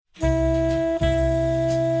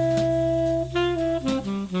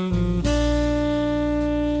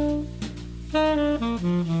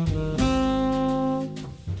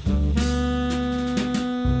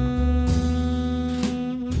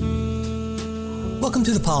Welcome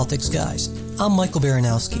to the Politics Guys. I'm Michael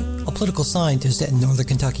Baranowski, a political scientist at Northern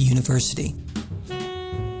Kentucky University.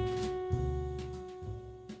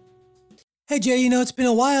 Hey Jay, it's been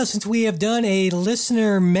a while since we have done a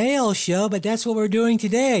listener mail show, but that's what we're doing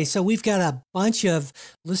today. So we've got a bunch of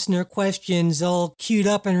listener questions all queued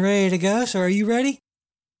up and ready to go. So are you ready?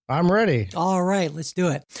 I'm ready. All right, let's do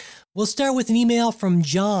it. We'll start with an email from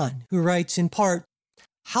John, who writes in part,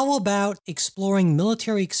 how about exploring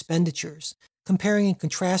military expenditures? Comparing and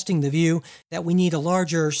contrasting the view that we need a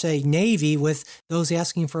larger, say, Navy with those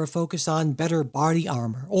asking for a focus on better body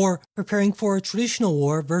armor, or preparing for a traditional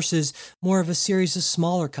war versus more of a series of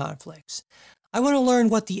smaller conflicts. I want to learn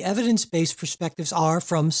what the evidence-based perspectives are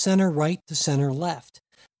from center-right to center-left.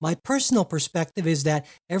 My personal perspective is that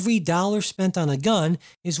every dollar spent on a gun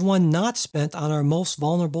is one not spent on our most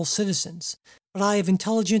vulnerable citizens. But I have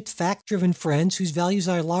intelligent, fact-driven friends whose values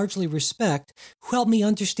I largely respect, who help me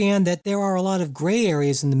understand that there are a lot of gray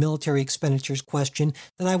areas in the military expenditures question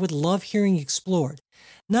that I would love hearing explored.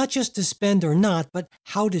 Not just to spend or not, but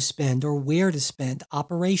how to spend or where to spend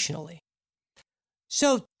operationally.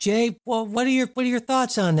 So, Jay, well, what are your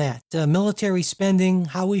thoughts on that? Military spending,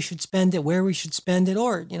 how we should spend it, where we should spend it,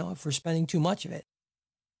 or if we're spending too much of it.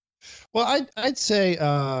 Well, I'd say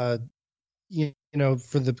for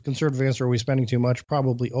the conservative answer, are we spending too much?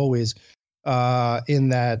 Probably always. In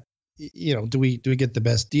that, do we get the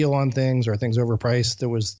best deal on things? Are things overpriced? There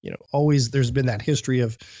was always there's been that history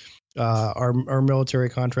of our military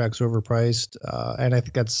contracts overpriced, and I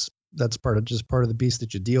think that's part of the beast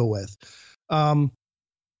that you deal with.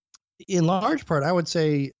 In large part, I would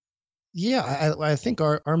say, I think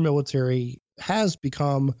our military has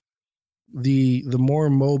become the more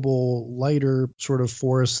mobile, lighter sort of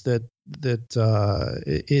force that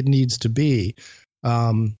it needs to be.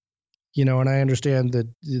 And I understand that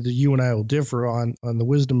you and I will differ on the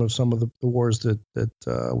wisdom of some of the wars that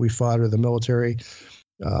we fought, or the military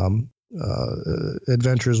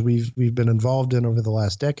adventures we've been involved in over the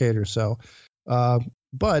last decade or so.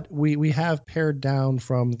 But we have pared down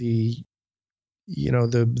from the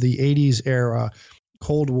 80s era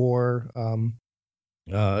Cold War,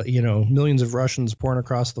 millions of Russians pouring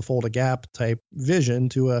across the Fulda Gap type vision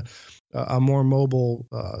to a more mobile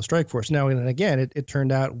strike force. Now, and again, it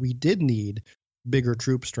turned out we did need bigger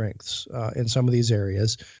troop strengths in some of these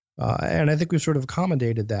areas. And I think we've sort of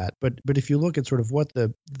accommodated that. But if you look at sort of what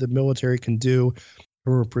the military can do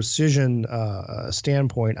from a precision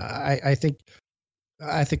standpoint, I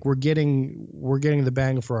think we're getting the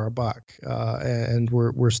bang for our buck, and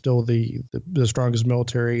we're still the strongest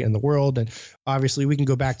military in the world. And obviously, we can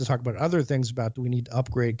go back to talk about other things about, do we need to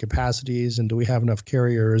upgrade capacities, and do we have enough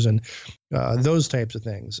carriers, and those types of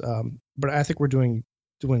things. But I think we're doing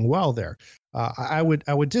well there. I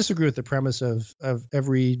would disagree with the premise of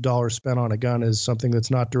every dollar spent on a gun is something that's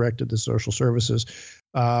not directed to social services,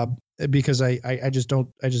 because I just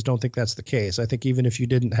don't think that's the case. I think even if you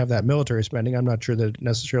didn't have that military spending, I'm not sure that it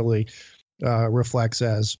necessarily reflects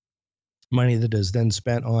as money that is then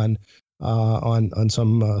spent on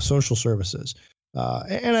some social services.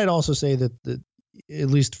 And I'd also say that at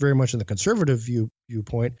least very much in the conservative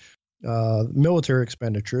viewpoint, military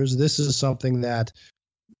expenditures, this is something that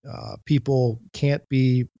people can't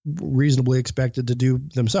be reasonably expected to do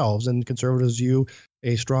themselves, and conservatives view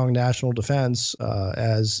a strong national defense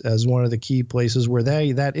as one of the key places where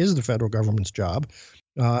that is the federal government's job,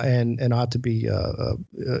 and ought to be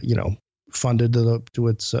funded to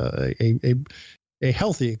its a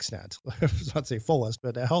healthy extent. Let's not say fullest,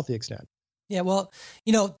 but a healthy extent. Yeah, well,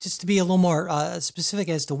 just to be a little more specific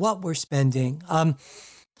as to what we're spending.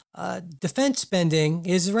 Defense spending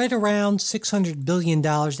is right around $600 billion.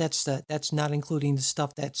 That's not including the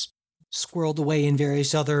stuff that's squirreled away in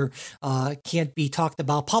various other can't be talked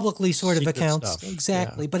about publicly sort of accounts. Stuff.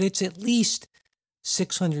 Exactly. Yeah. But it's at least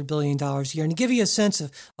 $600 billion a year. And to give you a sense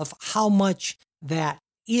of how much that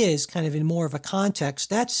is, kind of in more of a context,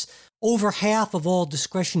 that's over half of all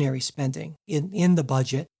discretionary spending in the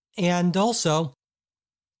budget. And also,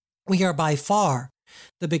 we are by far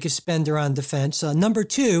the biggest spender on defense. Number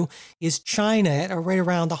two is China at right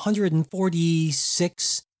around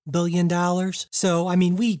 $146 billion. So, I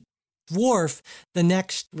mean, we dwarf the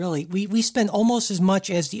next, really. We spend almost as much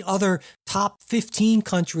as the other top 15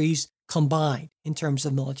 countries combined in terms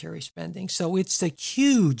of military spending. So it's a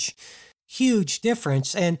huge, huge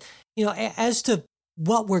difference. And, as to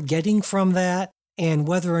what we're getting from that and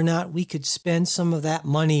whether or not we could spend some of that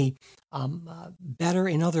money better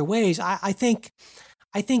in other ways, I think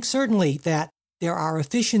certainly that there are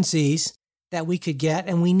efficiencies that we could get,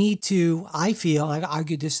 and we need to, I feel, I've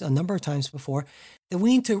argued this a number of times before, that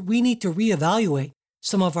we need to reevaluate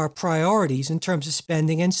some of our priorities in terms of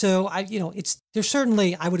spending. And so there's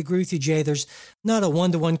certainly, I would agree with you, Jay, there's not a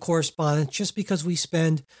one-to-one correspondence. Just because we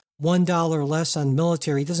spend $1 less on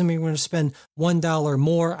military doesn't mean we're going to spend $1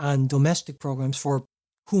 more on domestic programs for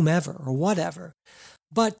whomever or whatever.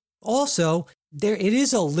 But also it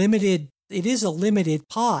is a limited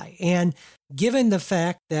pie. And given the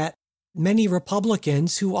fact that many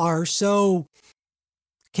Republicans who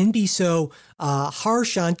can be so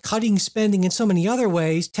harsh on cutting spending in so many other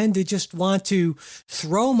ways tend to just want to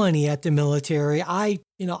throw money at the military. I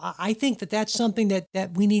think that's something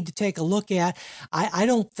that we need to take a look at.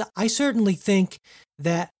 I certainly think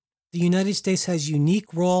that the United States has a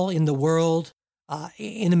unique role in the world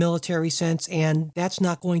in a military sense, and that's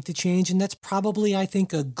not going to change. And that's probably, I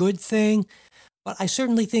think, a good thing. But I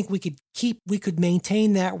certainly think we could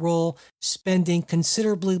maintain that role, spending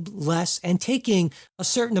considerably less and taking a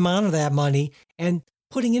certain amount of that money and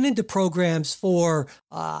putting it into programs for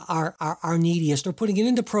our neediest, or putting it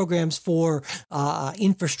into programs for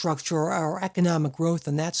infrastructure or economic growth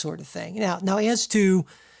and that sort of thing. Now as to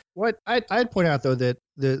what I'd point out, though, that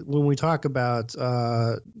when we talk about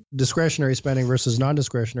discretionary spending versus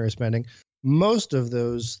non-discretionary spending, most of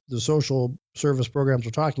the social service programs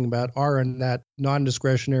we're talking about are in that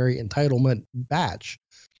non-discretionary entitlement batch.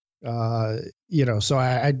 So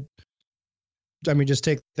I mean, just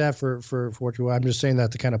take that for what you. I'm just saying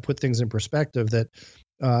that to kind of put things in perspective. That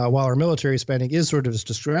while our military spending is sort of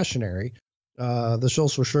discretionary, the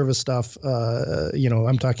social service stuff,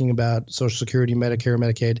 I'm talking about Social Security, Medicare,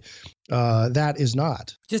 Medicaid, that is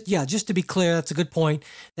not. Just to be clear, that's a good point,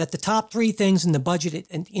 that the top three things in the budget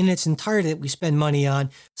in its entirety that we spend money on: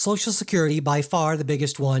 Social Security, by far the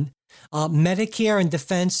biggest one, Medicare and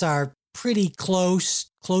defense are pretty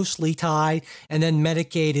closely tied, and then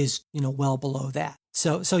Medicaid is, well below that.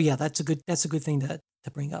 So yeah, that's a good thing to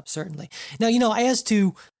bring up, certainly. Now, as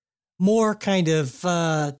to more kind of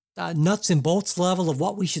nuts and bolts level of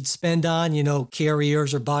what we should spend on,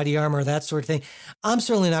 carriers or body armor, that sort of thing, I'm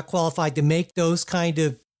certainly not qualified to make those kind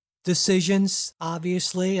of decisions,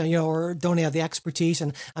 obviously, or don't have the expertise.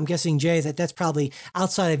 And I'm guessing, Jay, that's probably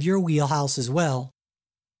outside of your wheelhouse as well.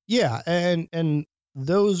 Yeah, and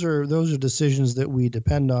those are decisions that we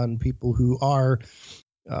depend on people who are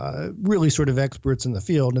really sort of experts in the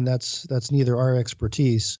field, and that's neither our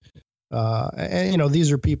expertise. And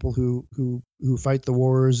these are people who fight the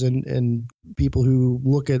wars and people who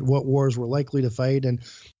look at what wars we're likely to fight and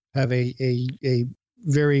have a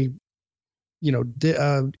very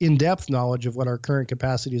in-depth knowledge of what our current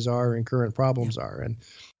capacities are and current problems are, and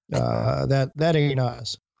that ain't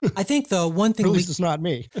us. I think, though, one thing, at least it's not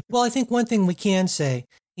me. Well, I think one thing we can say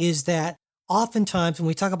is that oftentimes when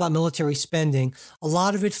we talk about military spending, a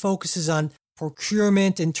lot of it focuses on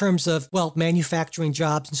procurement in terms of, manufacturing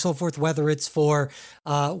jobs and so forth, whether it's for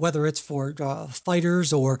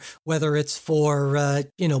fighters or whether it's for,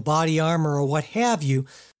 body armor or what have you,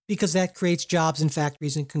 because that creates jobs in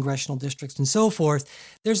factories and congressional districts and so forth.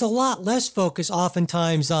 There's a lot less focus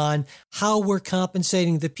oftentimes on how we're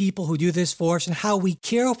compensating the people who do this for us and how we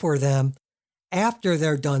care for them after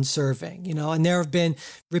they're done serving, and there have been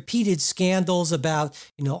repeated scandals about,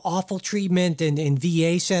 awful treatment in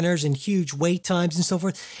VA centers and huge wait times and so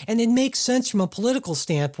forth. And it makes sense from a political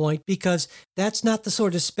standpoint, because that's not the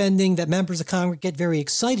sort of spending that members of Congress get very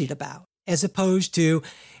excited about, as opposed to,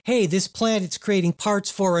 hey, this plant, it's creating parts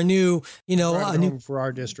for a new, for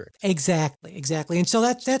our district. Exactly. And so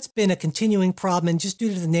that's been a continuing problem. And just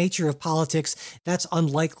due to the nature of politics, that's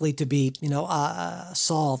unlikely to be,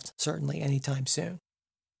 solved certainly anytime soon.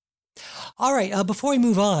 All right. Before we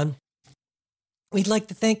move on, we'd like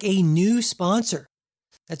to thank a new sponsor.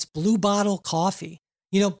 That's Blue Bottle Coffee.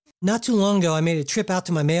 Not too long ago, I made a trip out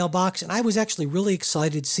to my mailbox, and I was actually really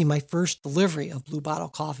excited to see my first delivery of Blue Bottle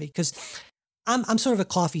Coffee, because I'm sort of a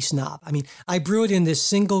coffee snob. I mean, I brew it in this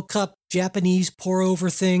single cup Japanese pour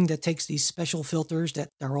over thing that takes these special filters that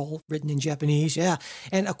are all written in Japanese. Yeah.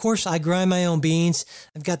 And of course, I grind my own beans.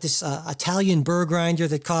 I've got this Italian burr grinder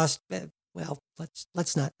that costs,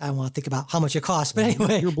 let's not, I don't want to think about how much it costs, but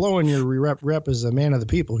anyway. You're blowing your rep as a man of the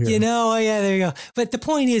people here. Yeah, there you go. But the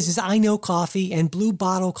point is I know coffee, and Blue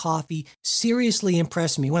Bottle Coffee seriously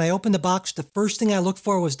impressed me. When I opened the box, the first thing I looked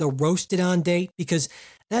for was the roasted on date, because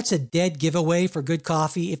that's a dead giveaway for good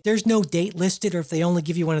coffee. If there's no date listed, or if they only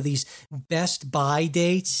give you one of these best buy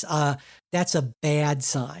dates, that's a bad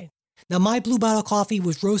sign. Now, my Blue Bottle Coffee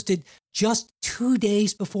was roasted just 2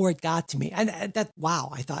 days before it got to me. And I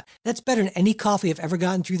thought, that's better than any coffee I've ever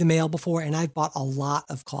gotten through the mail before. And I've bought a lot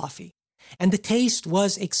of coffee. And the taste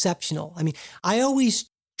was exceptional. I mean, I always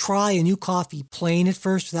try a new coffee plain at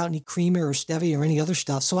first without any creamer or stevia or any other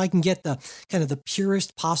stuff so I can get the kind of the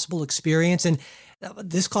purest possible experience. And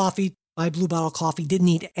this coffee, my Blue Bottle coffee, didn't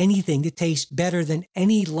need anything to taste better than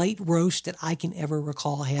any light roast that I can ever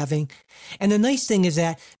recall having. And the nice thing is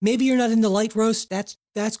that maybe you're not into light roast.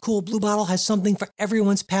 That's cool. Blue Bottle has something for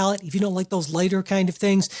everyone's palate. If you don't like those lighter kind of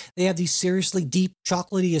things, they have these seriously deep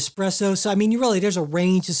chocolatey espressos. So, I mean, there's a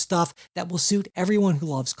range of stuff that will suit everyone who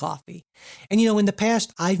loves coffee. And, in the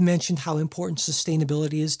past, I've mentioned how important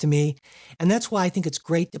sustainability is to me. And that's why I think it's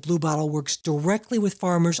great that Blue Bottle works directly with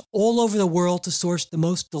farmers all over the world to source the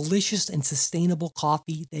most delicious and sustainable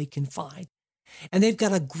coffee they can find. And they've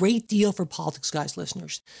got a great deal for Politics Guys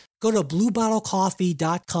listeners. Go to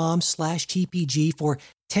bluebottlecoffee.com/TPG for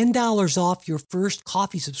 $10 off your first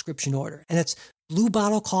coffee subscription order. And that's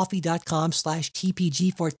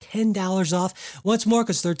bluebottlecoffee.com/TPG for $10 off. Once more,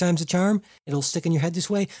 because third time's a charm, it'll stick in your head this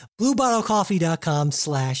way.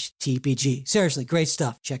 bluebottlecoffee.com/TPG. Seriously, great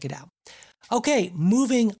stuff. Check it out. Okay,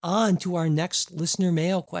 moving on to our next listener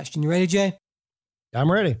mail question. You ready, Jay? I'm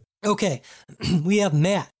ready. Okay, we have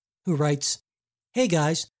Matt who writes, "Hey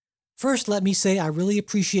guys, first let me say I really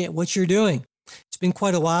appreciate what you're doing. It's been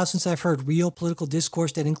quite a while since I've heard real political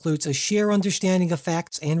discourse that includes a shared understanding of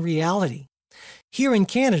facts and reality. Here in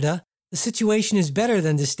Canada, the situation is better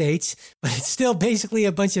than the States, but it's still basically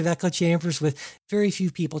a bunch of echo chambers with very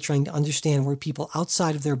few people trying to understand where people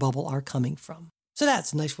outside of their bubble are coming from." So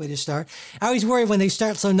that's a nice way to start. I always worry when they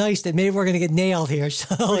start so nice that maybe we're going to get nailed here.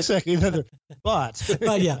 So exactly.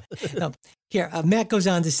 But yeah. Here, Matt goes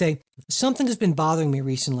on to say, "Something has been bothering me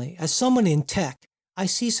recently. As someone in tech, I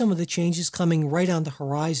see some of the changes coming right on the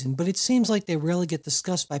horizon, but it seems like they rarely get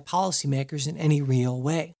discussed by policymakers in any real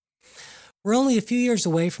way. We're only a few years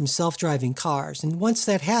away from self-driving cars, and once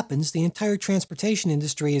that happens, the entire transportation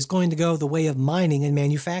industry is going to go the way of mining and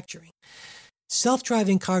manufacturing.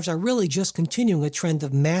 Self-driving cars are really just continuing a trend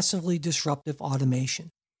of massively disruptive automation.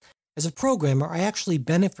 As a programmer, I actually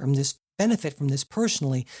benefit from this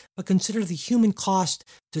personally, but consider the human cost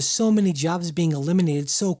to so many jobs being eliminated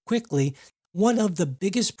so quickly one of the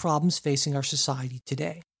biggest problems facing our society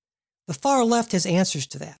today. The far left has answers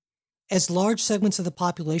to that. As large segments of the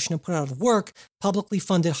population are put out of work, publicly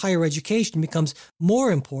funded higher education becomes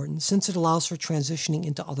more important since it allows for transitioning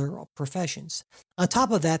into other professions. On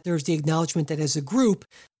top of that, there's the acknowledgement that as a group,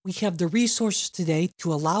 we have the resources today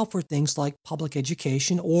to allow for things like public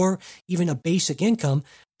education or even a basic income.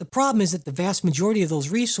 The problem is that the vast majority of those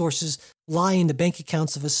resources lie in the bank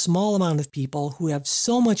accounts of a small amount of people who have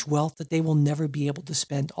so much wealth that they will never be able to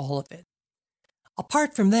spend all of it.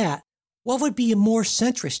 Apart from that, what would be more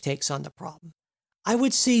centrist takes on the problem? I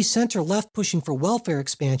would see center-left pushing for welfare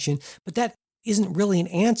expansion, but that isn't really an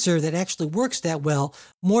answer that actually works that well,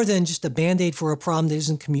 more than just a Band-Aid for a problem that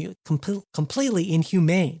isn't completely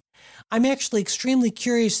inhumane. I'm actually extremely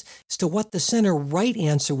curious as to what the center-right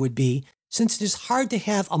answer would be, since it is hard to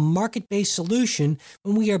have a market-based solution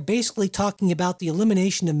when we are basically talking about the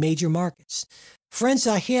elimination of major markets. Friends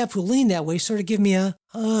I have who lean that way sort of give me I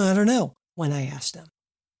don't know, when I ask them.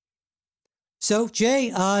 So,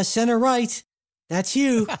 Jay, center right, that's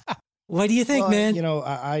you. What do you think, man?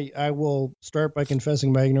 I will start by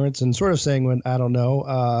confessing my ignorance and sort of saying when I don't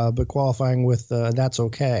know, but qualifying with that's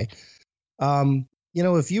okay.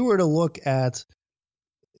 If you were to look at,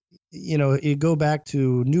 you go back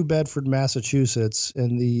to New Bedford, Massachusetts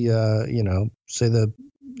in the, say the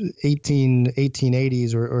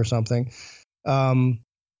 1880s or something,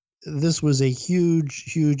 this was a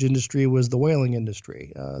huge industry, was the whaling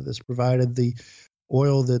industry. This provided the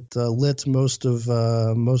oil that lit most of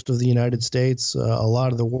the United States, a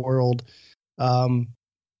lot of the world, and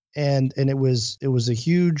it was a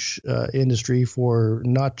huge industry for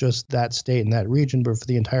not just that state and that region, but for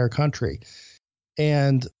the entire country.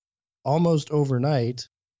 And almost overnight,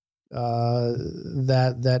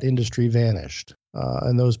 that industry vanished,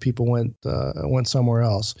 and those people went somewhere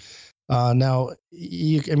else. Now,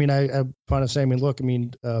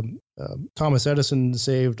 Thomas Edison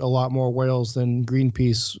saved a lot more whales than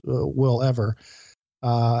Greenpeace will ever.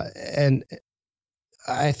 And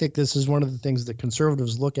I think this is one of the things that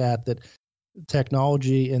conservatives look at, that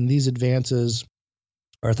technology and these advances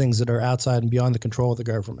are things that are outside and beyond the control of the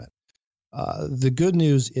government. The good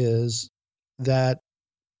news is that,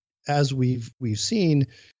 as we've seen,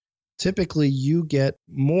 typically you get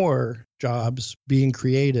more jobs being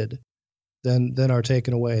created than are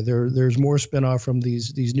taken away. There's more spinoff from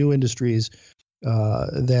these new industries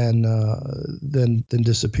than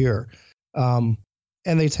disappear, and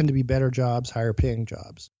they tend to be better jobs, higher paying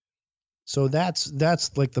jobs. So that's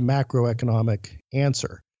like the macroeconomic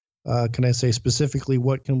answer. Can I say specifically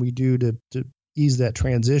what can we do to ease that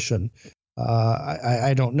transition.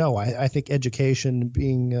 I don't know. I think education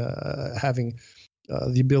being having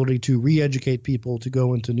the ability to re-educate people to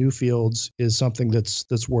go into new fields is something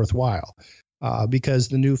that's worthwhile, because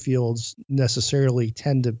the new fields necessarily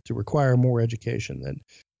tend to require more education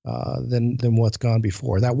than what's gone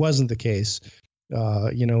before. That wasn't the case, in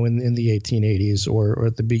the 1880s or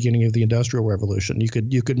at the beginning of the Industrial Revolution.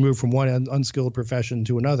 You could move from one unskilled profession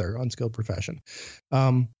to another unskilled profession.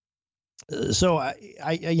 So I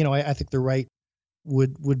think the right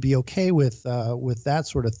would be okay with that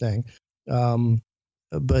sort of thing.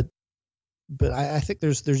 But I think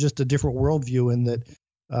there's just a different worldview in that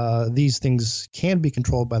these things can be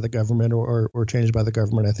controlled by the government or changed by the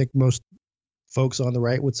government. I think most folks on the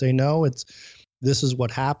right would say no. This is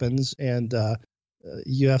what happens, and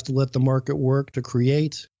you have to let the market work to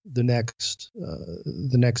create the next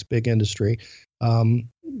big industry. And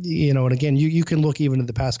again, you can look even at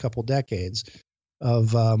the past couple decades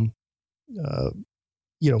of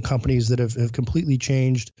companies that have completely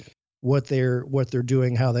changed what they're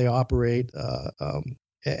doing, how they operate,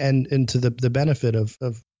 and to the benefit of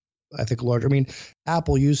I think larger. I mean,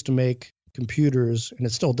 Apple used to make computers, and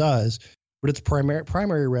it still does, but its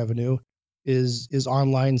primary revenue is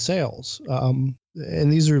online sales, and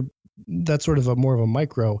that's sort of a more of a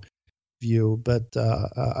micro view. But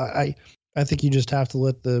I think you just have to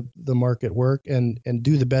let the market work and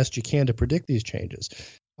do the best you can to predict these changes.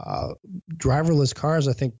 Driverless cars,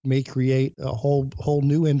 I think, may create a whole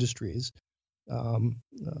new industries,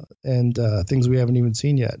 and things we haven't even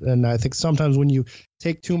seen yet. And I think sometimes when you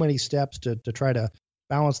take too many steps to try to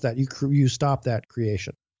balance that, you stop that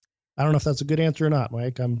creation. I don't know if that's a good answer or not,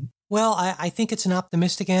 Mike. Well, I think it's an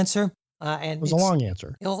optimistic answer. And it was a long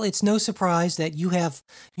answer. Well, it's no surprise that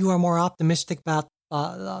you are more optimistic about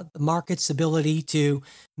the market's ability to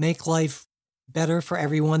make life better for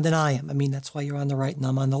everyone than I am. I mean, that's why you're on the right and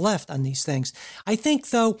I'm on the left on these things. I think,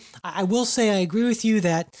 though, I will say I agree with you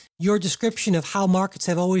that your description of how markets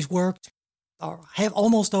have always worked, or have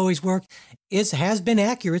almost always worked, has been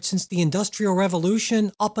accurate since the Industrial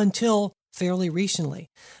Revolution up until fairly recently.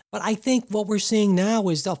 But I think what we're seeing now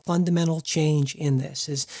is a fundamental change in this.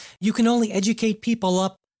 Is you can only educate people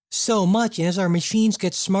up so much, and as our machines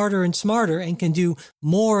get smarter and smarter and can do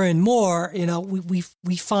more and more,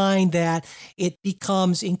 we find that it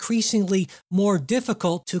becomes increasingly more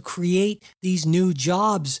difficult to create these new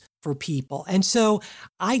jobs for people. And so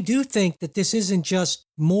I do think that this isn't just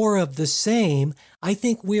more of the same. I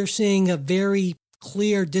think we're seeing a very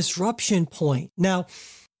clear disruption point. Now,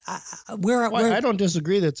 I don't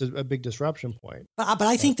disagree that's a big disruption point. But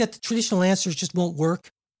I think that the traditional answers just won't work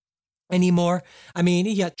anymore. I mean,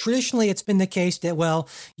 yeah, traditionally it's been the case that, well,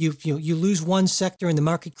 you lose one sector and the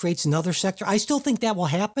market creates another sector. I still think that will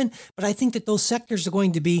happen, but I think that those sectors are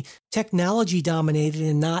going to be technology dominated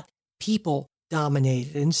and not people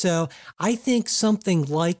dominated. And so I think something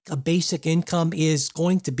like a basic income is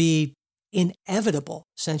going to be inevitable,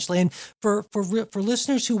 essentially. And for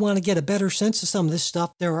listeners who want to get a better sense of some of this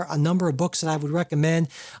stuff, there are a number of books that I would recommend.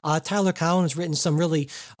 Tyler Cowen has written some really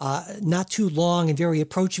not too long and very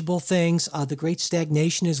approachable things. The Great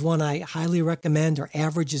Stagnation is one I highly recommend, or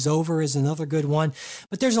Average is Over is another good one.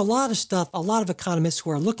 But there's a lot of stuff, a lot of economists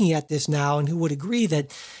who are looking at this now and who would agree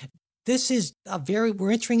that this is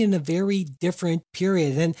we're entering in a very different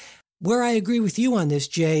period. And where I agree with you on this,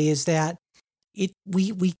 Jay, is that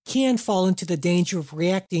we can fall into the danger of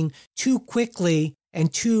reacting too quickly and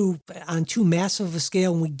on too massive a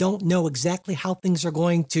scale, and we don't know exactly how things are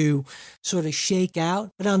going to sort of shake out.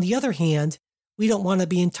 But on the other hand, we don't want to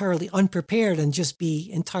be entirely unprepared and just be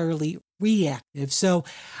entirely reactive. So,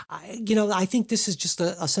 I think this is just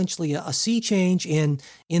essentially a sea change in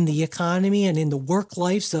the economy and in the work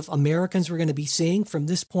lives of Americans we're going to be seeing from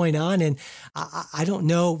this point on. And I don't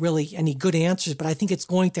know really any good answers, but I think it's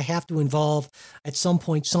going to have to involve at some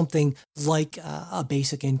point something like a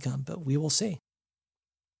basic income, but we will see.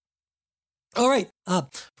 All right. Before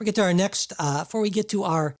we get to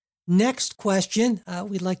our next question,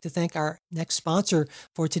 we'd like to thank our next sponsor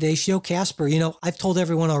for today's show, Casper. I've told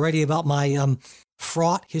everyone already about my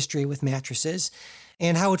fraught history with mattresses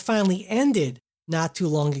and how it finally ended not too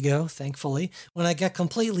long ago, thankfully, when I got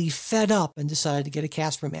completely fed up and decided to get a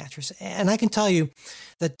Casper mattress. And I can tell you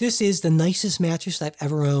that this is the nicest mattress I've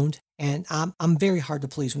ever owned. And I'm very hard to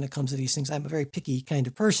please when it comes to these things. I'm a very picky kind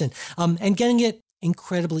of person. And getting it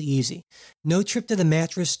incredibly easy. No trip to the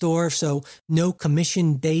mattress store, so no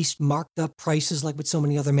commission-based marked up prices like with so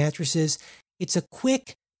many other mattresses. It's a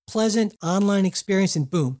quick, pleasant online experience, and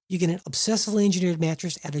boom, you get an obsessively engineered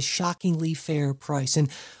mattress at a shockingly fair price.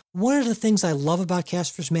 And One of the things I love about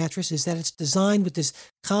Casper's mattress is that it's designed with this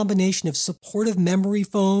combination of supportive memory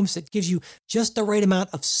foams that gives you just the right amount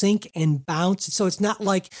of sink and bounce. So it's not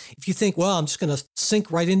like if you think, well, I'm just going to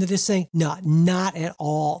sink right into this thing. No, not at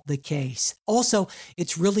all the case. Also,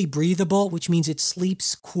 it's really breathable, which means it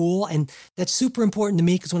sleeps cool. And that's super important to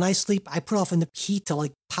me because when I sleep, I put off enough heat to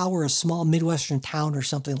like power a small Midwestern town or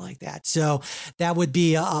something like that. So that would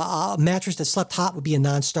be a mattress that slept hot would be a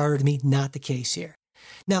non-starter to me. Not the case here.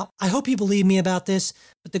 Now, I hope you believe me about this,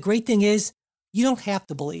 but the great thing is you don't have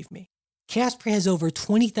to believe me. Casper has over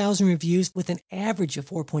 20,000 reviews with an average of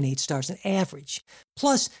 4.8 stars, an average.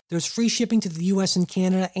 Plus, there's free shipping to the US and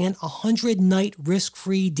Canada and a 100-night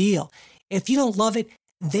risk-free deal. If you don't love it,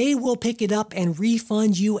 they will pick it up and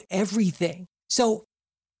refund you everything. So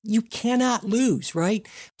you cannot lose, right?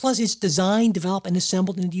 Plus, it's designed, developed, and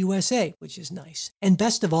assembled in the USA, which is nice. And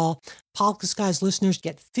best of all, Polka Skies listeners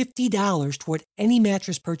get $50 toward any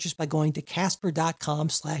mattress purchase by going to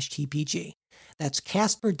casper.com/TPG. That's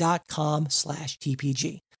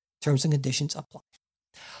casper.com/TPG. Terms and conditions apply.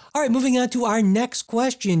 All right, moving on to our next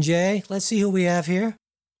question, Jay. Let's see who we have here.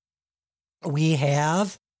 We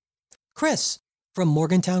have Chris from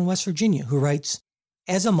Morgantown, West Virginia, who writes,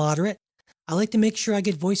 as a moderate, I like to make sure I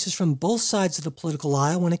get voices from both sides of the political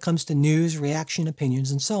aisle when it comes to news, reaction,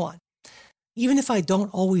 opinions, and so on. Even if I don't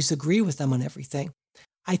always agree with them on everything,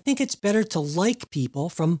 I think it's better to like people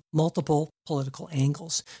from multiple political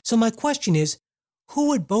angles. So my question is, who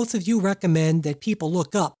would both of you recommend that people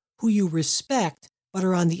look up, who you respect, but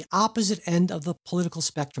are on the opposite end of the political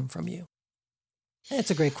spectrum from you?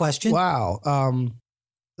 That's a great question. Wow.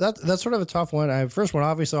 That's sort of a tough one. First one,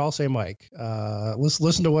 obviously, I'll say Mike. Let's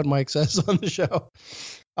listen to what Mike says on the show.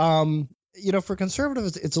 For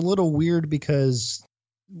conservatives, it's a little weird because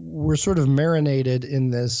we're sort of marinated in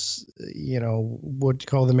this, what you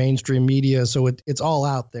call the mainstream media. So it's all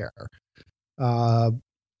out there.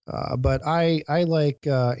 But I like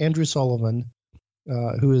Andrew Sullivan,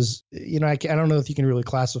 who is, I don't know if you can really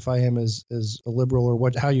classify him as a liberal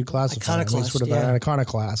or how you classify him. He's sort of an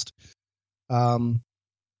iconoclast.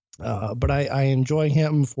 But I enjoy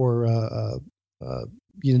him for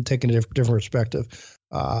taking a different perspective.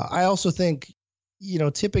 I also think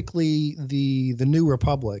typically the New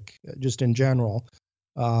Republic, just in general,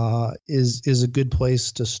 is a good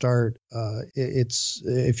place to start. It's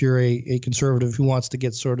if you're a conservative who wants to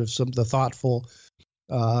get sort of the thoughtful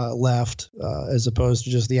left as opposed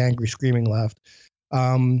to just the angry screaming left.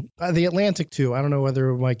 The Atlantic too. I don't know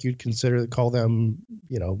whether, Mike, you'd call them,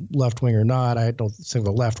 left wing or not. I don't think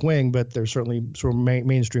they're left wing, but they're certainly sort of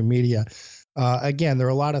mainstream media. Again, there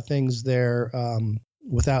are a lot of things there,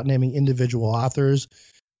 without naming individual authors,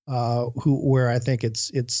 where I think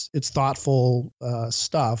it's thoughtful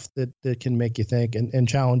stuff that can make you think and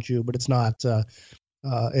challenge you, but it's not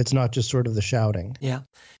just sort of the shouting. Yeah.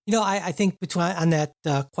 I think on that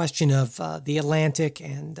question of the Atlantic,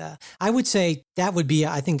 and I would say that would be,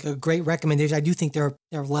 I think, a great recommendation. I do think they're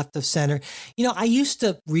left of center. I used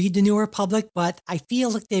to read the New Republic, but I feel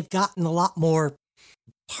like they've gotten a lot more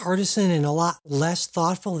partisan and a lot less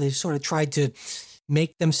thoughtful. They've sort of tried to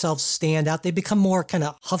make themselves stand out. They become more kind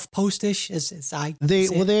of HuffPost-ish, as I they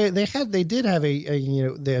did have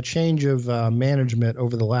a change of management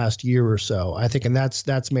over the last year or so, I think, and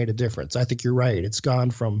that's made a difference. I think you're right. It's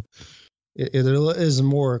gone from it is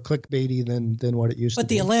more clickbaity than what it used to be. But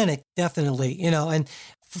the Atlantic, definitely, and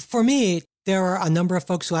for me, there are a number of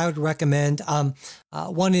folks who I would recommend.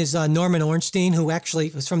 One is Norman Ornstein, who actually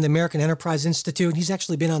was from the American Enterprise Institute. He's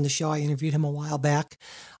actually been on the show. I interviewed him a while back.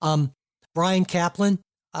 Brian Kaplan,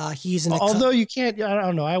 he's an... Although you can't, I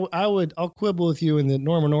don't know, I'll quibble with you in that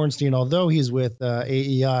Norman Ornstein, although he's with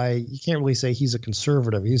AEI, you can't really say he's a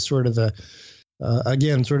conservative. He's sort of the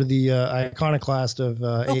iconoclast of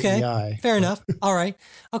AEI. Fair enough. All right.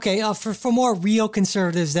 Okay. For more real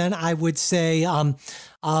conservatives, then I would say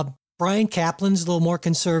Brian Kaplan's a little more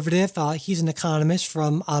conservative. He's an economist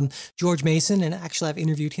from George Mason, and actually I've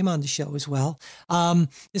interviewed him on the show as well.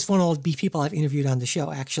 This one will be people I've interviewed on the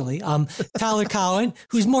show, actually. Tyler Cowen,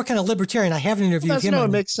 who's more kind of libertarian. I haven't interviewed him. It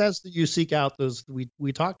makes sense that you seek out those.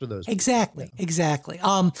 We talk to those. Exactly.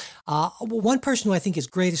 One person who I think is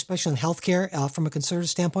great, especially in healthcare, from a conservative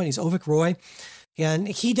standpoint, is Ovik Roy, and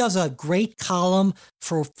he does a great column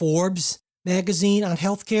for Forbes magazine on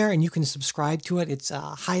healthcare, and you can subscribe to it. It's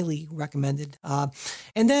highly recommended. And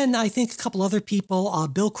then I think a couple other people,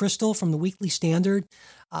 Bill Kristol from the Weekly Standard.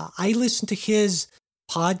 I listen to his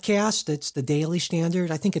podcast. It's the Daily Standard.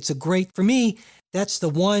 I think it's for me, that's the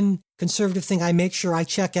one conservative thing I make sure I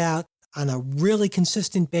check out on a really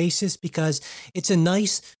consistent basis because it's a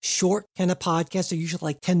nice, short kind of podcast. They're usually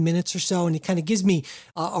like 10 minutes or so, and it kind of gives me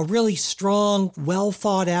a really strong, well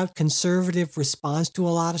thought out, conservative response to a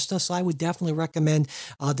lot of stuff. So I would definitely recommend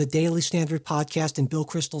the Daily Standard podcast, and Bill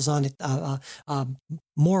Kristol's on it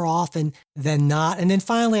more often than not. And then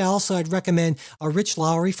finally, I'd recommend Rich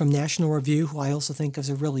Lowry from National Review, who I also think is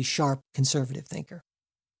a really sharp conservative thinker.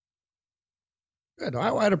 Good.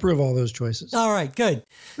 I'd approve all those choices. All right, good.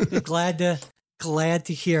 Glad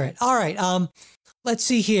to hear it. All right, let's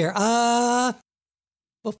see here.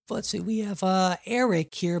 Let's see. We have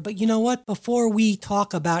Eric here, but you know what? Before we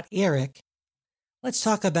talk about Eric, let's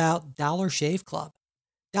talk about Dollar Shave Club.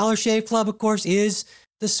 Dollar Shave Club, of course, is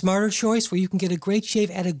the smarter choice where you can get a great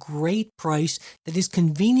shave at a great price that is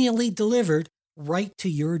conveniently delivered right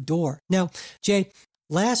to your door. Now, Jay,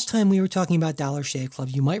 last time we were talking about Dollar Shave Club,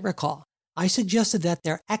 you might recall, I suggested that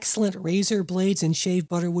their excellent razor blades and shave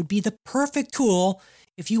butter would be the perfect tool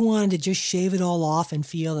if you wanted to just shave it all off and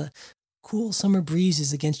feel the cool summer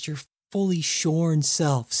breezes against your fully shorn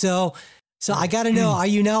self. So I got to know, are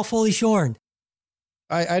you now fully shorn?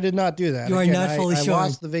 I did not do that. You are not fully shorn. I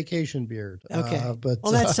lost the vacation beard. Okay. But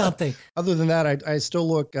well, that's something. Other than that, I still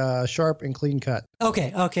look sharp and clean cut.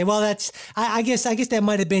 Okay. Well, that's, I guess that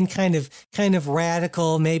might have been kind of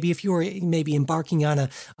radical. Maybe if you were maybe embarking on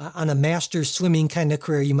a master swimming kind of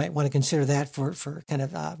career, you might want to consider that for kind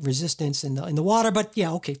of resistance in the water. But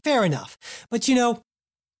yeah, okay, fair enough. But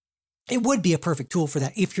it would be a perfect tool for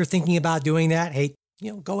that. If you're thinking about doing that, hey,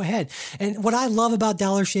 go ahead. And what I love about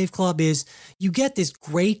Dollar Shave Club is you get this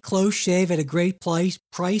great close shave at a great price.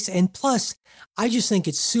 And plus, I just think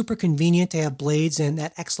it's super convenient to have blades and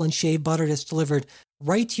that excellent shave butter that's delivered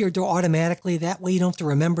right to your door automatically. That way you don't have to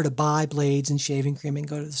remember to buy blades and shaving cream and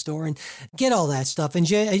go to the store and get all that stuff. And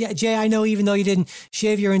Jay, I know even though you didn't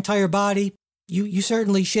shave your entire body, you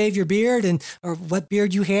certainly shave your beard or what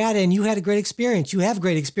beard you had, and you had a great experience. You have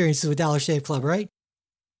great experiences with Dollar Shave Club, right?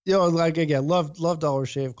 Like again, love Dollar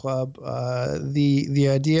Shave Club. The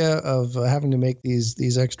idea of having to make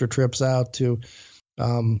these extra trips out to,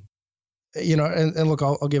 and look,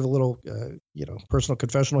 I'll give a little, personal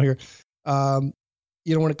confessional here.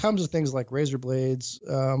 When it comes to things like razor blades,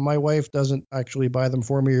 my wife doesn't actually buy them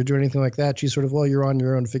for me or do anything like that. She's sort of, well, you're on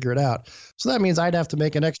your own, figure it out. So that means I'd have to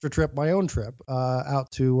make an extra trip, my own trip, out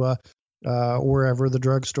to wherever, the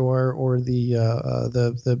drugstore or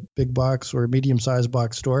the big box or medium-sized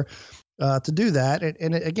box store, to do that.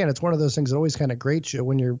 And again, it's one of those things that always kind of grates you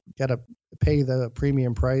when you got to pay the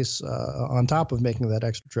premium price on top of making that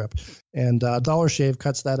extra trip. And Dollar Shave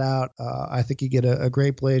cuts that out. I think you get a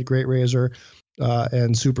great blade, great razor,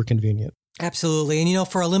 and super convenient. Absolutely. And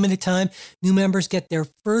for a limited time, new members get their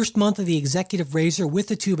first month of the Executive Razor with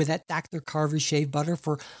a tube of that Dr. Carver shave butter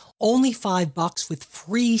for only $5 with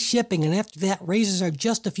free shipping. And after that, razors are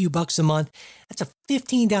just a few bucks a month. That's a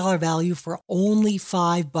 $15 value for only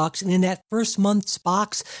 $5. And in that first month's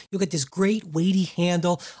box, you'll get this great weighty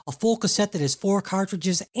handle, a full cassette that has 4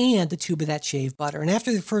 cartridges, and a tube of that shave butter. And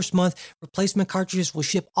after the first month, replacement cartridges will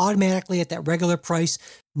ship automatically at that regular price.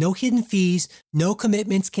 No hidden fees, no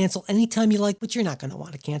commitments, cancel anytime you like, but you're not going to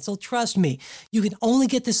want to cancel. Trust me. You can only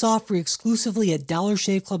get this offer exclusively at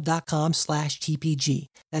dollarshaveclub.com/TPG.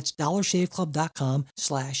 That's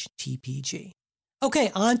dollarshaveclub.com/TPG.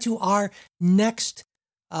 Okay, on to our next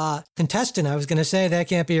contestant. I was going to say that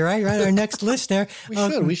can't be right? Our next listener.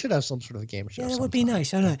 We should have some sort of a game show. Yeah, that would be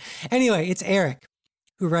nice. I don't know. Anyway, it's Eric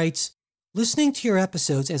who writes, listening to your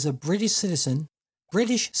episodes as a British citizen,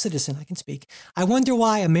 I can speak. I wonder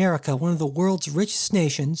why America, one of the world's richest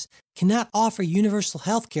nations, cannot offer universal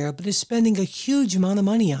health care, but is spending a huge amount of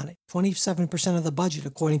money on it, 27% of the budget,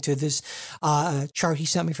 according to this chart he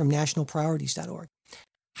sent me from nationalpriorities.org.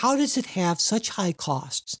 How does it have such high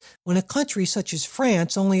costs when a country such as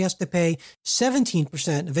France only has to pay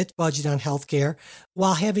 17% of its budget on health care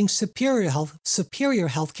while having superior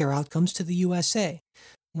health care outcomes to the USA?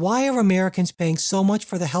 Why are Americans paying so much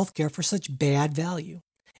for the healthcare for such bad value?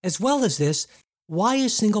 As well as this, why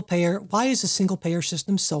is a single payer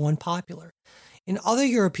system so unpopular? In other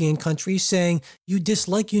European countries, saying you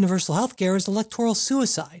dislike universal healthcare is electoral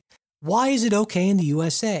suicide. Why is it okay in the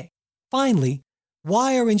USA? Finally,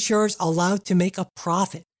 why are insurers allowed to make a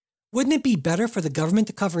profit? Wouldn't it be better for the government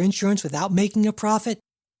to cover insurance without making a profit?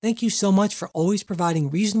 Thank you so much for always providing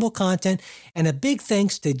reasonable content, and a big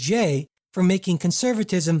thanks to Jay for making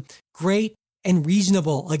conservatism great and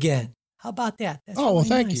reasonable again. How about that? That's well, really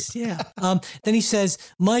thank nice. you. Yeah. Then he says,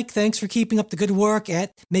 Mike, thanks for keeping up the good work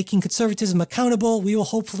at making conservatism accountable. We will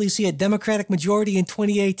hopefully see a Democratic majority in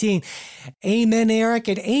 2018. Amen, Eric,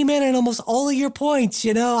 and amen on almost all of your points.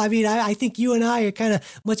 I mean, I think you and I are kind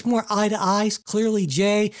of much more eye to eye. Clearly,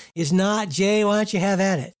 Jay is not. Jay, why don't you have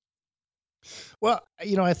at it? Well,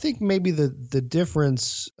 I think maybe the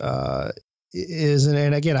difference is,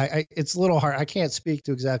 and again, it's a little hard. I can't speak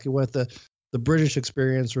to exactly what the British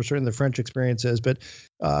experience or certainly the French experience is, but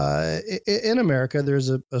in America, there's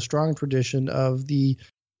a strong tradition of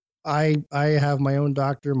I have my own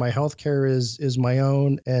doctor, my healthcare is my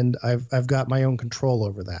own, and I've got my own control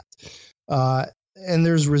over that. And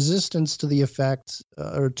there's resistance to the effect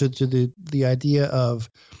or to the idea of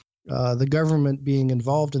the government being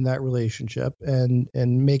involved in that relationship and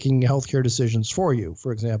making healthcare decisions for you.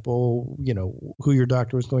 For example, who your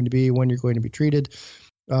doctor is going to be, when you're going to be treated,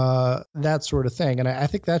 that sort of thing. And I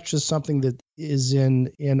think that's just something that is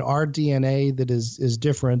in our DNA that is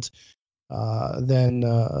different than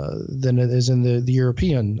it is in the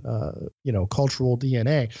European cultural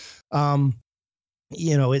DNA.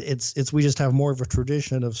 It's we just have more of a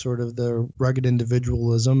tradition of sort of the rugged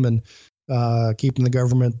individualism and keeping the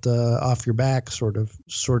government off your back sort of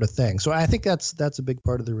thing. So I think that's a big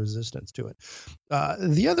part of the resistance to it.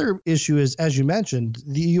 The other issue is, as you mentioned,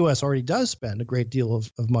 the U.S. already does spend a great deal of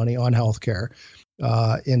money on healthcare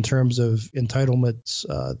in terms of entitlements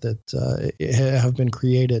that have been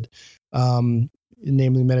created,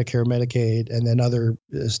 namely Medicare, Medicaid, and then other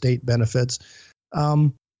state benefits.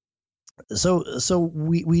 So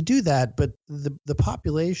we do that, but the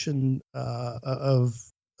population of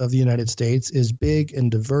the United States is big and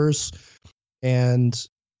diverse, and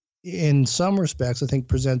in some respects, I think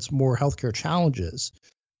presents more healthcare challenges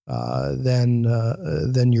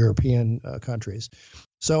than European countries.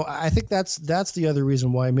 So I think that's the other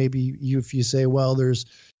reason why maybe if you say, well, there's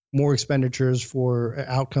more expenditures for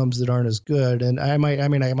outcomes that aren't as good, and I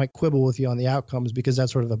might quibble with you on the outcomes because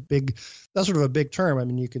that's sort of a big term. I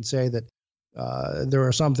mean, you could say that there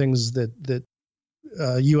are some things that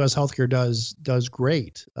U.S. healthcare does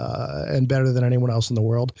great and better than anyone else in the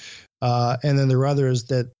world, and then there are others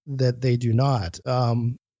that they do not.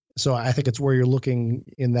 So I think it's where you're looking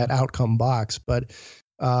in that outcome box. But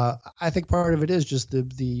I think part of it is just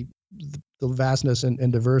the vastness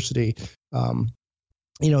and diversity.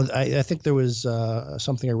 I think there was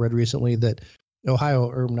something I read recently that U.S.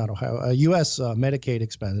 Medicaid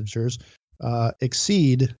expenditures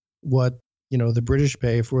exceed what the British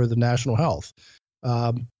pay for the national health.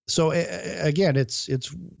 So again,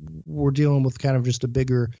 we're dealing with kind of just a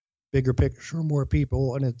bigger picture, more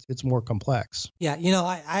people, and it's more complex. Yeah,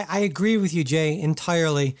 I agree with you, Jay,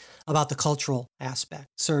 entirely about the cultural aspect.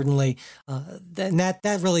 Certainly,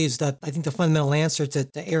 that really is I think the fundamental answer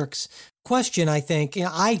to Eric's question. I think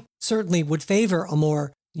I certainly would favor a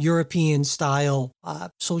more European style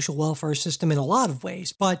social welfare system in a lot of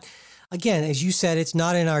ways, but again, as you said, it's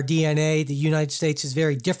not in our DNA. The United States is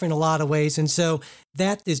very different in a lot of ways. And so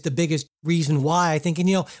that is the biggest reason why I think, and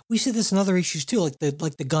we see this in other issues too, like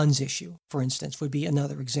the guns issue, for instance, would be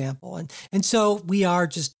another example. And so we are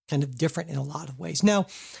just kind of different in a lot of ways. Now,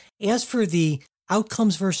 as for the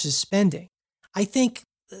outcomes versus spending, I think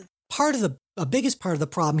a biggest part of the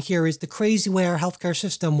problem here is the crazy way our healthcare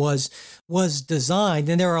system was designed,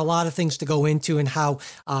 and there are a lot of things to go into, and how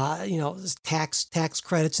tax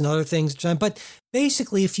credits and other things. But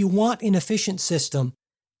basically, if you want an efficient system,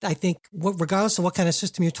 I think regardless of what kind of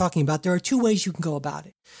system you're talking about, there are two ways you can go about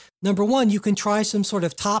it. Number one, you can try some sort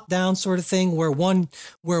of top-down sort of thing where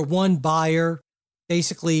one buyer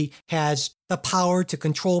basically has the power to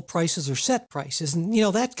control prices or set prices. And,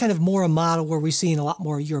 that's kind of more a model where we see in a lot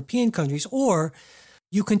more European countries. Or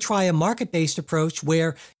you can try a market-based approach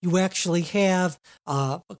where you actually have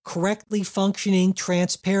correctly functioning,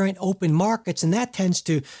 transparent, open markets, and that tends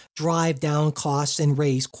to drive down costs and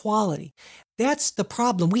raise quality. That's the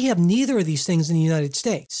problem. We have neither of these things in the United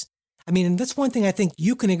States. I mean, and that's one thing I think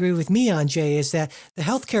you can agree with me on, Jay, is that the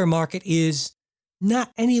healthcare market is not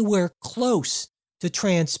anywhere close to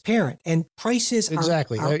transparent, and prices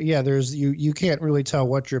exactly. There's you can't really tell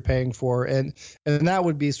what you're paying for, and that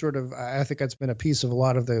would be sort of, I think that's been a piece of a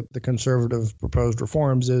lot of the conservative proposed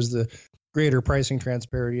reforms, is the greater pricing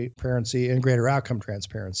transparency and greater outcome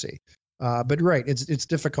transparency. But right, it's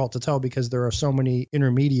difficult to tell because there are so many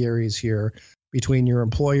intermediaries here between your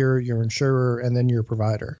employer, your insurer, and then your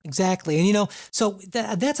provider. Exactly. And, so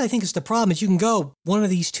that's, I think, is the problem, is you can go one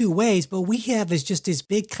of these two ways, but we have is just this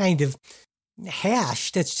big kind of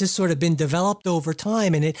hash that's just sort of been developed over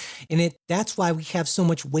time, and that's why we have so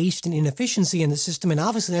much waste and inefficiency in the system. And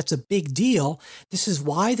obviously that's a big deal. This is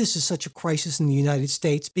why this is such a crisis in the United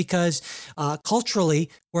States, because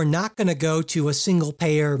culturally we're not going to go to a single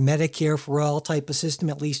payer Medicare for all type of system.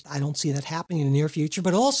 At least I don't see that happening in the near future.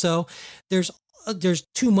 But also there's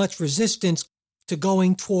too much resistance to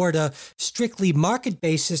going toward a strictly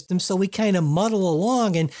market-based system, so we kind of muddle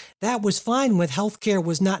along, and that was fine when healthcare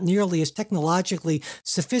was not nearly as technologically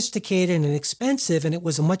sophisticated and expensive, and it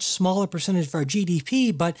was a much smaller percentage of our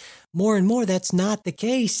GDP. But more and more, that's not the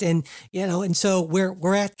case, and and so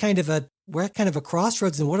we're at kind of a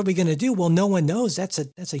crossroads. And what are we going to do? Well, no one knows. That's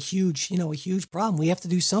a huge a huge problem. We have to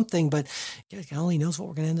do something, but God only knows what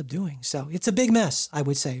we're going to end up doing. So it's a big mess, I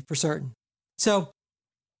would say, for certain. So.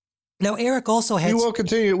 Now, Eric also has. We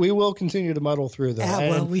will continue to muddle through that.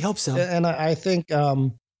 Well, we hope so. And I think,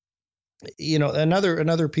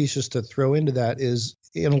 another piece just to throw into that is,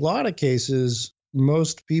 in a lot of cases,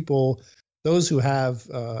 most people, those who have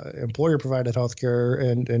employer-provided healthcare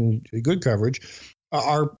and good coverage,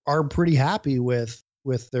 are pretty happy with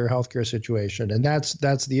their healthcare situation. And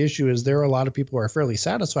that's the issue. Is there are a lot of people who are fairly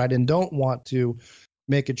satisfied and don't want to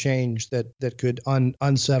make a change that could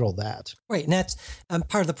unsettle that. Right. And that's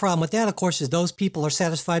part of the problem with that, of course, is those people are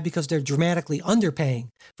satisfied because they're dramatically underpaying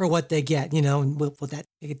for what they get, and with that,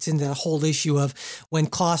 it's into the whole issue of when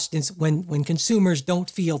consumers don't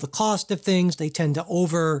feel the cost of things, they tend to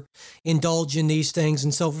overindulge in these things.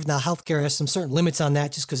 And so now healthcare has some certain limits on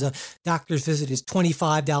that. Just because a doctor's visit is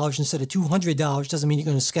 $25 instead of $200 doesn't mean you're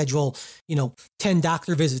going to schedule, 10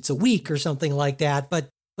 doctor visits a week or something like that. But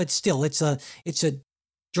still, it's a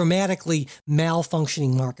dramatically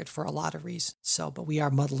malfunctioning market for a lot of reasons. So, but we are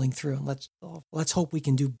muddling through, and let's hope we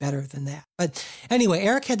can do better than that. But anyway,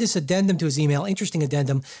 Eric had this addendum to his email, interesting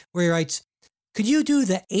addendum, where he writes, could you do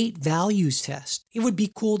the 8 values test? It would be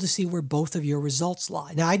cool to see where both of your results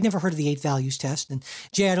lie. Now, I'd never heard of the 8 values test, and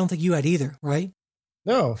Jay, I don't think you had either, right?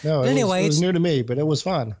 No. Anyway, it was new to me, but it was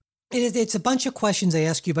fun. It's a bunch of questions they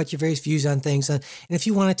ask you about your various views on things. And if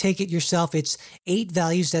you want to take it yourself, it's 8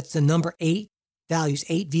 values. That's the number 8 values,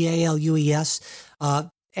 8 VALUES,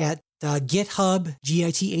 at GitHub,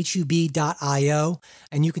 GITHUB.io.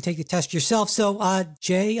 And you can take the test yourself. So,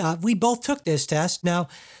 Jay, we both took this test. Now,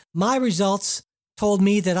 my results told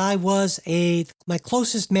me that my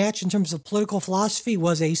closest match in terms of political philosophy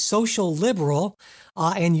was a social liberal.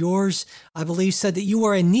 And yours, I believe, said that you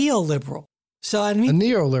were a neoliberal. So a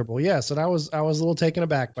neoliberal, yes, and I was a little taken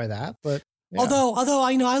aback by that, but yeah. although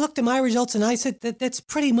I looked at my results and I said that's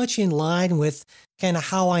pretty much in line with kind of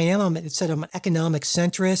how I am. It said I'm an economic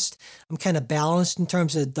centrist. I'm kind of balanced in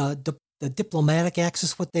terms of the diplomatic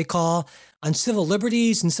axis, what they call. On civil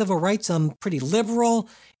liberties and civil rights, I'm pretty liberal,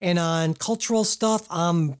 and on cultural stuff,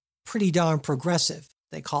 I'm pretty darn progressive,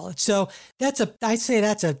 they call it. So I'd say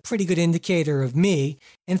that's a pretty good indicator of me.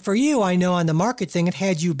 And for you, I know on the market thing, it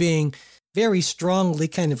had you being very strongly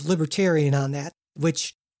kind of libertarian on that,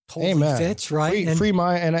 which totally fits, right? Free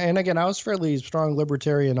mind, and again, I was fairly strong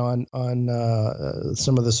libertarian on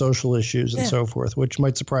some of the social issues and so forth, which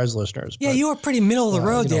might surprise listeners. Yeah, you were pretty middle of the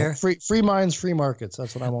road there. Free minds, free markets.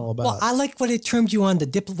 That's what I'm all about. Well, I like what it termed you on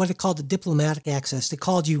what it called the diplomatic axis. They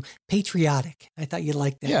called you patriotic. I thought you'd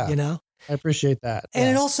like that. Yeah. I appreciate that. And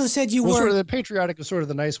it also said you were sort of the patriotic is sort of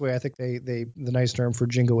the nice way. I think the nice term for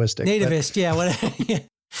jingoistic. Nativist, yeah.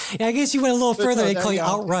 Yeah, I guess you went a little further. They call you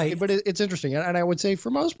outright. But it's interesting. And I would say for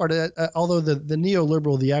most part, although the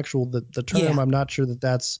neoliberal, the term, I'm not sure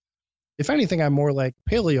that's, if anything, I'm more like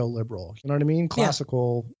paleoliberal. You know what I mean?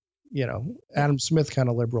 Classical, Adam Smith kind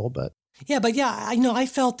of liberal, but. Yeah, but I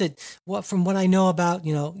felt that from what I know about,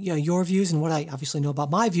 your views and what I obviously know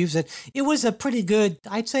about my views, that it was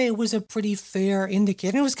I'd say it was a pretty fair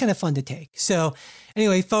indicator. It was kind of fun to take. So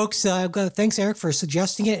anyway, folks, thanks, Eric, for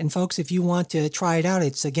suggesting it. And folks, if you want to try it out,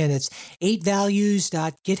 it's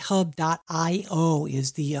 8values.github.io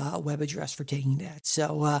is the web address for taking that.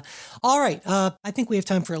 So, all right. I think we have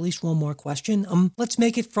time for at least one more question. Let's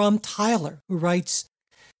make it from Tyler, who writes,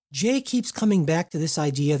 Jay keeps coming back to this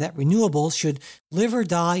idea that renewables should live or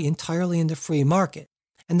die entirely in the free market,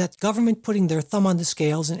 and that government putting their thumb on the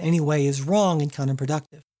scales in any way is wrong and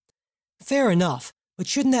counterproductive. Fair enough, but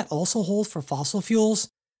shouldn't that also hold for fossil fuels?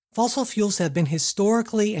 Fossil fuels have been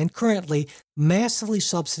historically and currently massively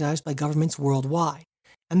subsidized by governments worldwide.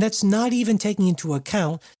 And that's not even taking into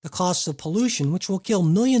account the costs of pollution, which will kill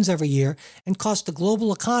millions every year and cost the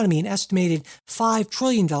global economy an estimated $5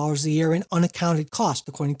 trillion a year in unaccounted cost,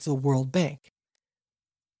 according to the World Bank.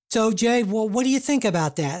 So, Jay, what do you think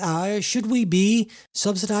about that? Should we be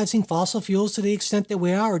subsidizing fossil fuels to the extent that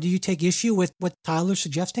we are, or do you take issue with what Tyler's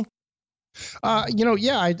suggesting?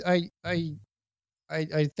 Yeah,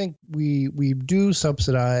 I think we do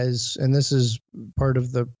subsidize, and this is part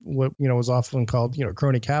of the what is often called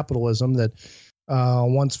crony capitalism. That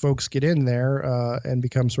once folks get in there and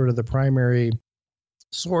become sort of the primary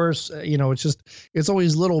source, it's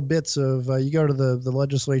always little bits of you go to the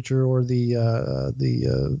legislature or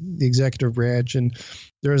the executive branch, and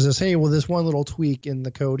there's this, hey, well, this one little tweak in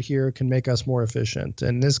the code here can make us more efficient,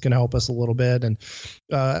 and this can help us a little bit. And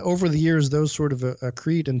over the years, those sort of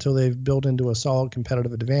accrete until they've built into a solid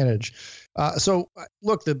competitive advantage. So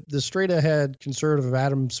look, the straight ahead conservative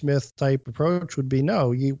Adam Smith type approach would be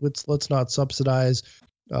no, let's not subsidize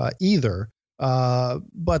either.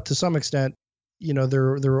 But to some extent, there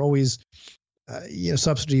are always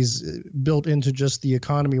subsidies built into just the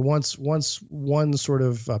economy. Once one sort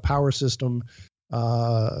of power system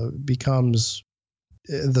becomes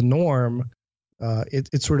the norm,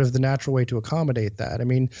 it's sort of the natural way to accommodate that. I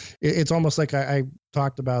mean, it's almost like I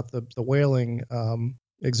talked about the whaling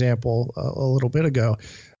example a little bit ago.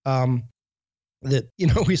 That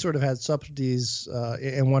we sort of had subsidies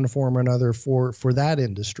in one form or another for that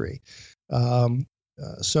industry.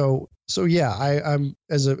 So yeah, I'm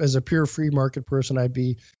as a pure free market person, I'd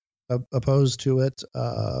be opposed to it.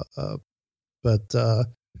 But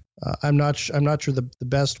I'm not sure the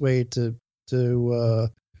best way to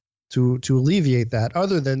alleviate that,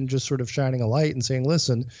 other than just sort of shining a light and saying,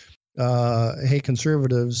 listen, hey,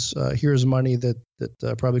 conservatives, here's money that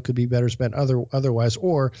probably could be better spent otherwise,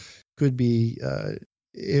 or could be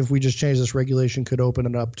if we just change this regulation, could open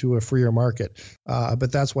it up to a freer market.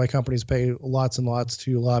 But that's why companies pay lots and lots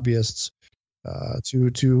to lobbyists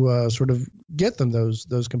to sort of get them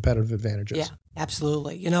those competitive advantages. Yeah,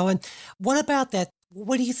 absolutely. And what about that?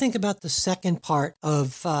 What do you think about the second part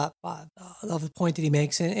of the point that he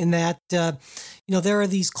makes, in that there are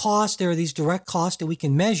these costs, there are these direct costs that we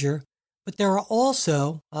can measure, but there are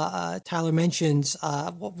also, Tyler mentions,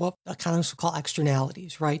 what economists would call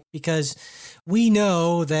externalities, right? Because we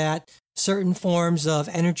know that certain forms of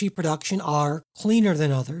energy production are cleaner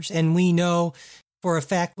than others. And we know for a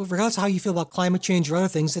fact, regardless of how you feel about climate change or other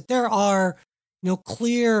things, that there are,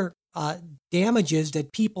 clear damages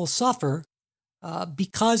that people suffer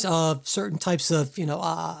because of certain types of,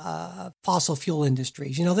 fossil fuel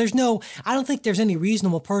industries. I don't think there's any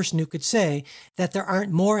reasonable person who could say that there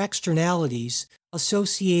aren't more negative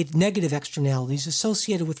externalities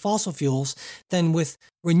associated with fossil fuels than with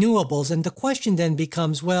renewables. And the question then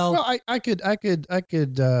becomes, well, I could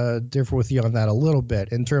differ with you on that a little bit,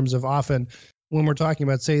 in terms of often when we're talking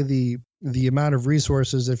about, say, the amount of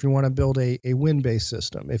resources, if you want to build a wind-based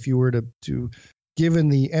system, if you were to given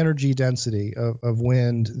the energy density of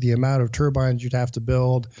wind, the amount of turbines you'd have to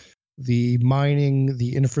build, the mining,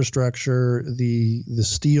 the infrastructure, the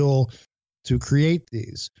steel to create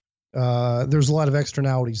these, there's a lot of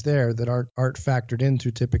externalities there that aren't factored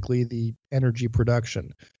into typically the energy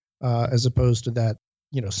production, as opposed to that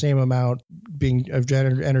same amount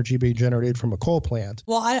energy being generated from a coal plant.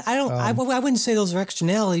 Well, I wouldn't say those are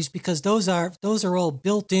externalities, because those are all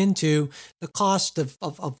built into the cost of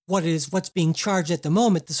what's being charged at the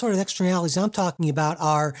moment. The sort of externalities I'm talking about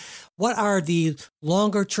are, what are the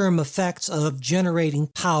longer term effects of generating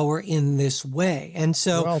power in this way? And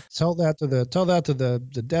so, well, tell that to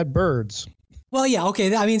the dead birds. Well, yeah,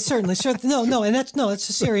 okay. I mean, certainly. No, and it's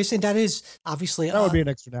a serious thing. That is obviously that would be an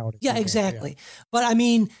externality. Yeah, exactly. Yeah. But I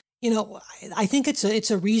mean, I think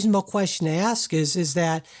it's a reasonable question to ask. Is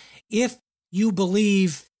that if you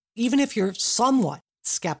believe, even if you're somewhat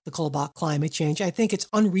skeptical about climate change, I think it's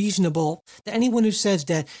unreasonable that anyone who says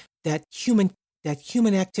that human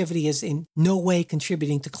activity is in no way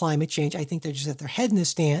contributing to climate change, I think they're just at their head in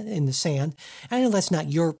the sand. I know that's not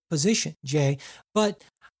your position, Jay, but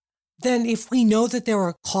then if we know that there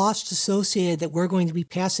are costs associated that we're going to be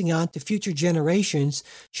passing on to future generations,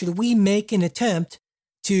 should we make an attempt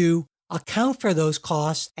to account for those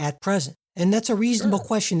costs at present? And that's a reasonable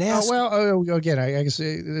question to ask. Again, I guess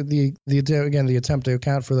the attempt to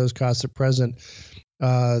account for those costs at present.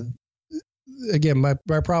 Again, my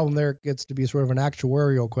problem there gets to be sort of an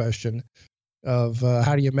actuarial question of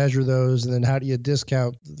how do you measure those, and then how do you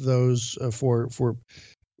discount those for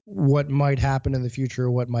what might happen in the future,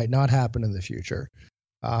 what might not happen in the future.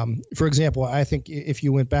 For example, I think if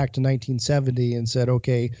you went back to 1970 and said,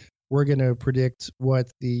 okay, we're going to predict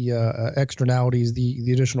what the externalities,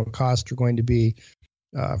 the additional costs are going to be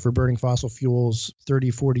for burning fossil fuels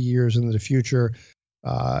 30, 40 years into the future,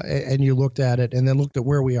 and you looked at it and then looked at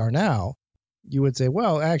where we are now, you would say,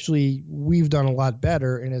 well, actually, we've done a lot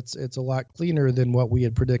better, and it's a lot cleaner than what we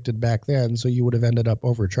had predicted back then. So you would have ended up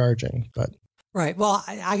overcharging. But right. Well,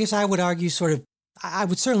 I guess I would argue I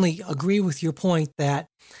would certainly agree with your point that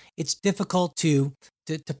it's difficult to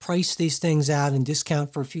price these things out and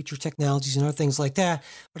discount for future technologies and other things like that.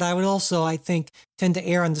 But I would also, I think, tend to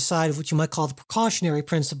err on the side of what you might call the precautionary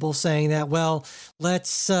principle, saying that, well,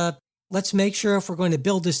 let's make sure if we're going to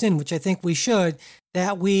build this in, which I think we should,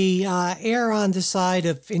 that we err on the side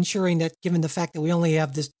of ensuring that, given the fact that we only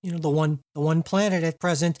have this, the one planet at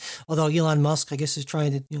present, although Elon Musk, I guess, is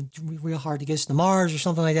trying to do real hard to get us to Mars or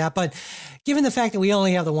something like that. But given the fact that we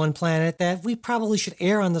only have the one planet, that we probably should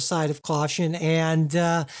err on the side of caution and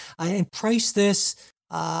price this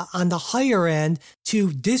on the higher end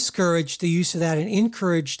to discourage the use of that and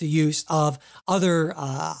encourage the use of other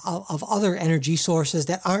energy sources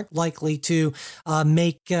that aren't likely to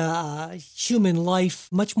make human life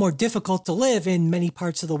much more difficult to live in many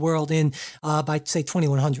parts of the world by say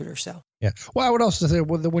 2100 or so. Yeah. Well, I would also say,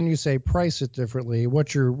 when you say price it differently,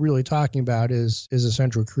 what you're really talking about is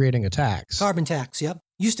essentially creating a tax. Carbon tax. Yep.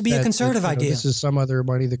 Used to be a conservative idea. This is some other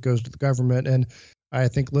money that goes to the government, and I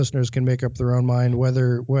think listeners can make up their own mind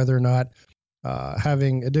whether or not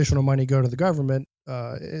having additional money go to the government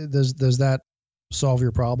does that solve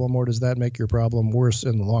your problem, or does that make your problem worse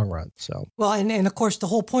in the long run? So, well, and of course, the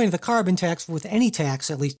whole point of the carbon tax, with any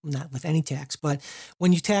tax, at least not with any tax, but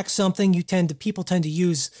when you tax something, people tend to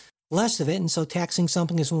use less of it, and so taxing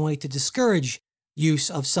something is one way to discourage use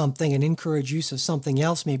of something and encourage use of something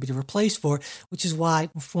else, maybe to replace for, which is why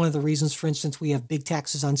one of the reasons, for instance, we have big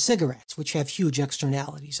taxes on cigarettes, which have huge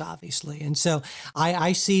externalities, obviously. And so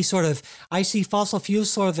I see fossil fuels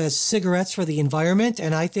sort of as cigarettes for the environment.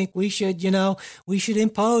 And I think we should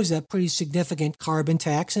impose a pretty significant carbon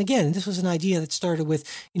tax. And again, this was an idea that started with,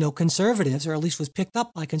 conservatives, or at least was picked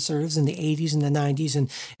up by conservatives in the 80s and the 90s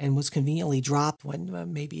and was conveniently dropped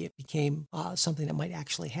when maybe it became something that might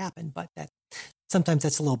actually happen. But sometimes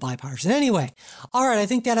that's a little bipartisan. Anyway, all right, I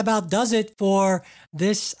think that about does it for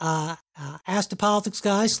this Ask the Politics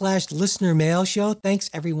Guy / listener mail show. Thanks,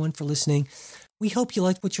 everyone, for listening. We hope you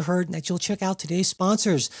liked what you heard and that you'll check out today's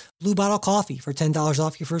sponsors. Blue Bottle Coffee. For $10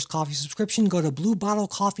 off your first coffee subscription, go to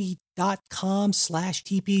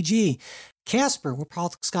bluebottlecoffee.com/TPG. Casper, where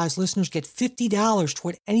Politics Guys listeners get $50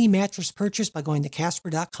 toward any mattress purchase by going to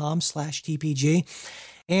casper.com/TPG.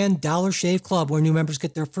 And Dollar Shave Club, where new members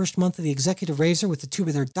get their first month of the Executive Razor with the tube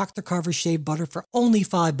of their Dr. Carver shave butter for only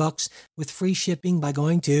 $5 with free shipping by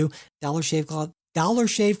going to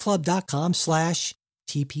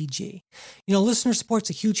dollarshaveclub.com/TPG. Listener support's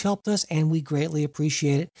a huge help to us, and we greatly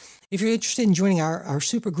appreciate it. If you're interested in joining our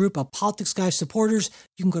super group of Politics Guys supporters,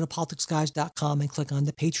 you can go to politicsguys.com and click on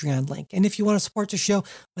the Patreon link. And if you want to support the show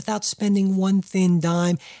without spending one thin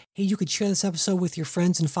dime, hey, you could share this episode with your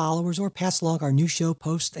friends and followers, or pass along our new show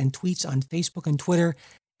posts and tweets on Facebook and Twitter.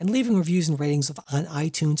 And leaving reviews and ratings on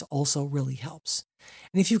iTunes also really helps.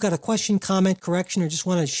 And if you've got a question, comment, correction, or just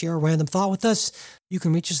want to share a random thought with us, you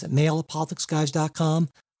can reach us at mail@politicsguys.com.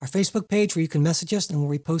 Our Facebook page, where you can message us and where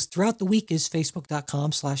we post throughout the week, is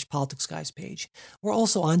facebook.com/politicsguys page. We're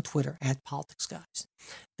also on Twitter @politicsguys.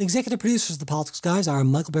 The executive producers of the Politics Guys are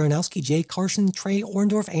Michael Baranowski, Jay Carson, Trey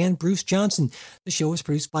Orndorff, and Bruce Johnson. The show is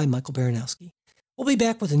produced by Michael Baranowski. We'll be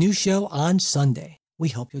back with a new show on Sunday. We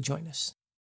hope you'll join us.